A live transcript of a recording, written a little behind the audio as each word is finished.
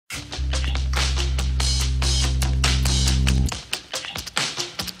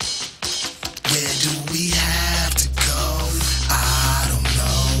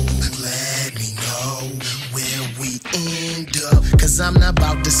I'm not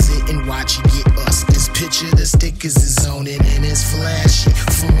about to sit and watch you get us. This picture, the stickers is on it and it's flashy,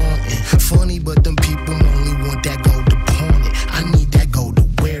 flaunting. Funny, but them people only want that gold to pawn it. I need that gold to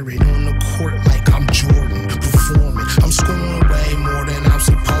wear it on the court like I'm Jordan, performing. I'm scoring way more than I'm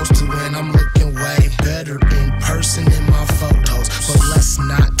supposed to, and I'm looking way better in person in my photos. But let's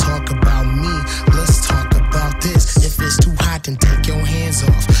not talk about me, let's talk about this. If it's too hot, then take your hands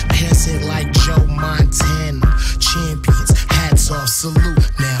off. Pass it like Joe Montana. Champions, hats off,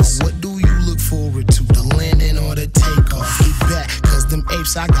 salute. Now, what do you look forward to? The landing or the takeoff? Get back, cause them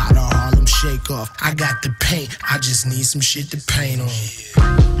apes, I got a Harlem shake off. I got the paint, I just need some shit to paint on.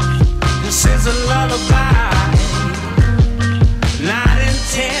 This is a lullaby, not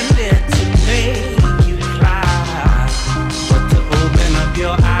intended to make you cry, but to open up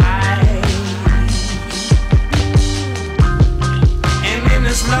your eyes. And in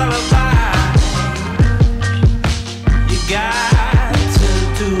this lullaby, you got to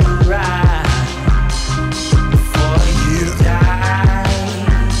do right before you die.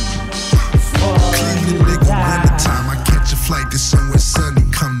 Cleveland nigga, wintertime, I catch a flight to somewhere sunny,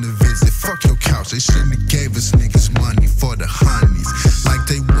 come to visit. Fuck your couch, they shouldn't have gave us niggas money for the honeys. Like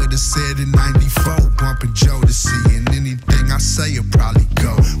they would've said in 94, bumping Jodeci, and anything I say will probably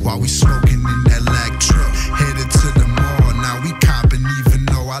go. While we smoking in that lag truck, headed to the mall, now we copping even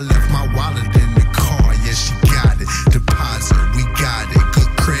though I left my wallet in the car. Yeah, she got it, deposit, we got it.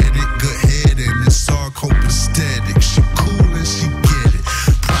 Good credit, good head, and it's all copacetic. She cool and she get it,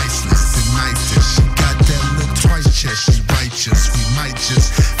 priceless and niceless. She got that look twice chest, she righteous. We might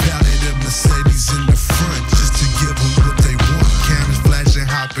just valley the Mercedes in the front just to give them what they want. Cameras flashing,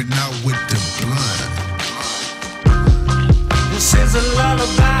 hopping out with the blunt. This is a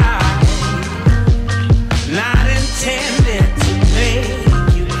lullaby, not intended to make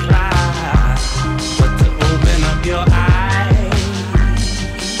you cry, but to open up your eyes.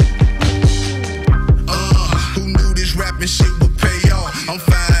 Who knew this rapping shit would pay off? I'm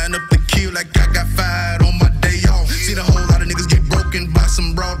firing up the kill like I got fired on my day off. Seen a whole lot of niggas get broken by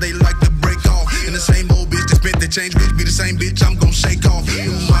some broad they like to break off. And the same old bitch that spent their change bitch be the same bitch I'm gon' shake off.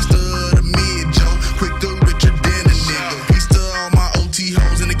 You monster of the mid, Joe. Quick to richer than a nigga. Peace to all my OT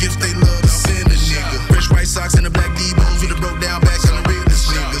hoes and the gifts they love to send a nigga. Fresh white socks and the black D-bows with a broke down back on the realest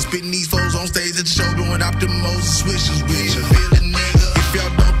niggas. Spitting these foes on stage at the show doing optimals and swishes with you. Feel it, nigga. If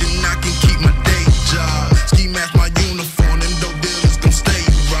y'all don't, then I can keep my day job. Ski mask my uniform, them dope dealers gon' stay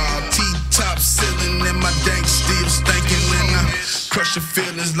robbed. T-top ceiling and my dank still stinking, and I crush your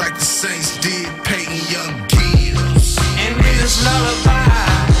feelings like the Saints did Peyton Young Gibbs. And in this lullaby,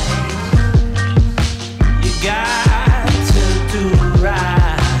 you got to do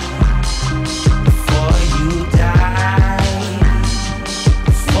right before you die.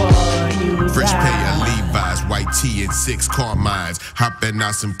 Before you Fresh die. pair of Levi's, white tee and 6 Carmines. Hopping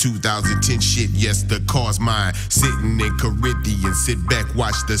out some 2010 shit, yes, the car's mine. Sitting in Caribbean, sit back,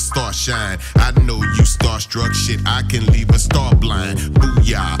 watch the stars shine. I know you starstruck shit, I can leave a star blind.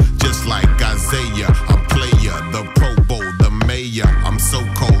 Booyah, just like Isaiah, I'm player, the Pro Bowl, the mayor. I'm so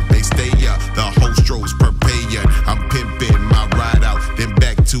cold, they stay up, the hostros prepared. I'm pimping my ride out, then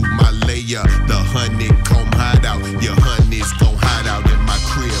back to my layer. The honeycomb hideout, your honey's gon' hide out in my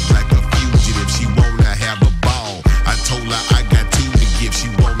crib like a fugitive. She wanna have a ball, I told her I got two to give. She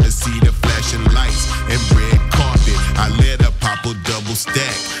wanna see the flashing lights and red carpet. I let her pop a double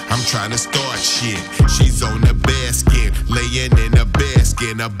stack, I'm tryna start shit. She's on the basket, laying in a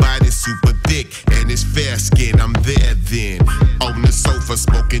basket. Her body's super thick and it's fair skin. I'm there then, on the sofa,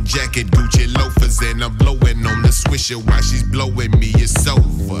 smoking jacket, Gucci loafers, and I'm blowing on the swisher while she's blowing me. It's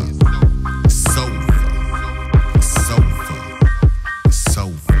over, it's over, it's over, it's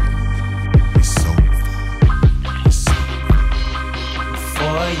over, it's over, it's over.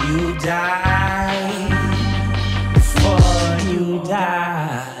 Before you die, before you die.